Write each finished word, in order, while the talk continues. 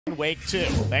Wake 2.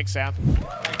 Thanks, Sam.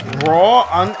 Raw,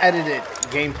 unedited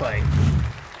gameplay.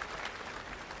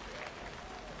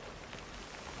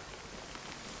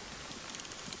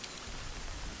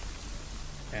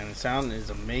 And the sound is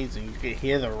amazing. You can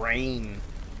hear the rain.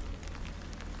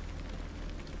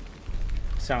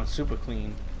 Sounds super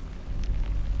clean.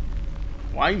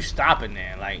 Why are you stopping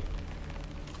there? Like,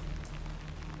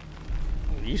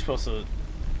 you're supposed to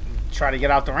try to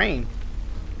get out the rain.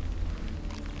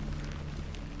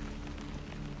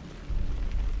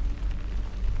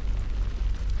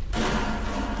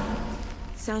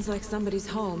 Sounds like somebody's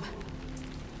home.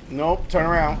 Nope, turn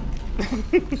around.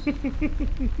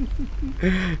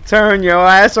 Turn your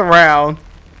ass around.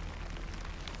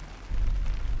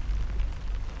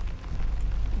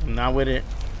 I'm not with it.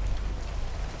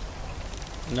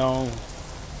 No.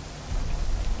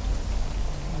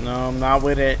 No, I'm not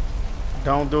with it.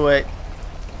 Don't do it.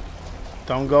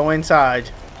 Don't go inside.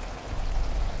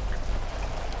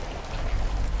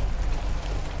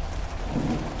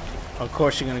 Of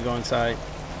course you're gonna go inside.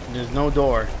 There's no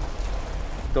door.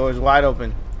 Door is wide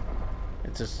open.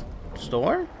 It's a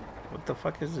store? What the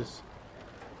fuck is this?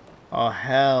 Oh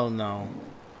hell no.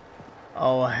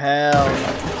 Oh hell no.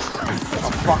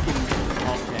 A fucking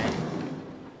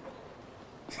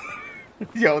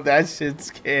okay. Yo, that shit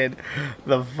scared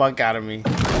the fuck out of me.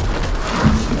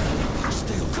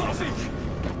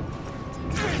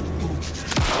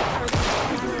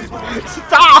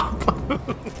 Stop!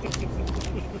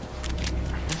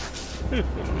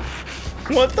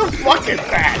 What the fuck is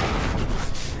that?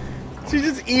 She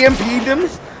just EMP'd him?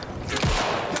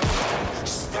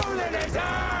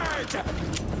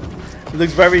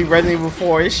 Looks very Resident Evil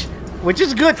 4-ish, which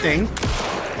is a good thing.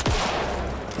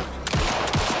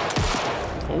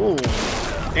 Oh,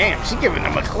 damn, she giving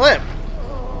him a clip.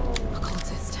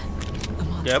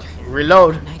 Yep,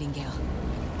 reload.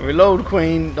 Reload,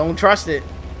 queen. Don't trust it.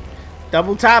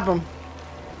 Double tap him.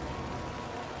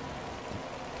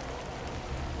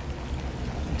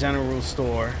 General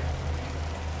store.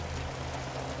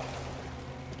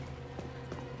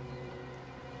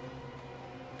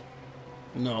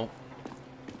 No.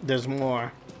 There's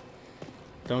more.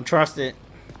 Don't trust it.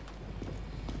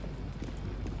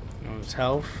 No, it's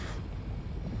health.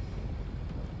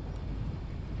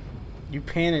 You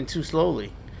panning too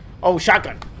slowly. Oh,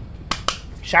 shotgun.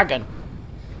 Shotgun.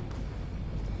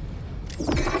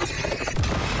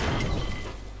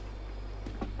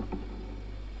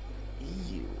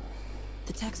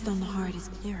 The text on the heart is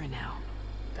clearer now.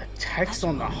 The text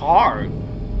on the heart?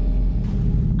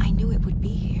 I knew it would be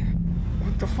here.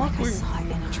 What the fuck? Like I saw it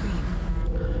in a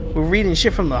dream. We're reading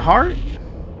shit from the heart?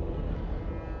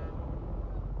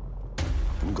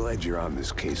 I'm glad you're on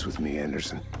this case with me,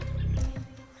 Anderson.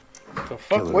 The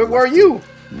fuck? Where were you?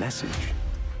 Message.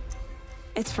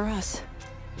 It's for us.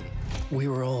 We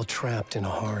were all trapped in a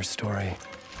horror story.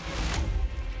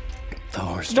 The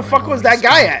horror story. The fuck was that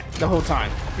guy at the whole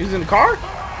time? He was in the car?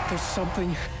 There's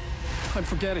something I'm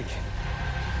forgetting.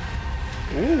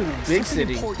 Ooh, big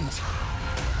city.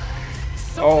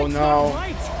 Oh no.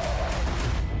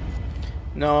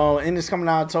 No, and it's coming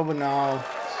out October. No.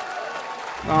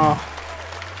 Oh.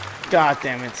 God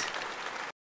damn it.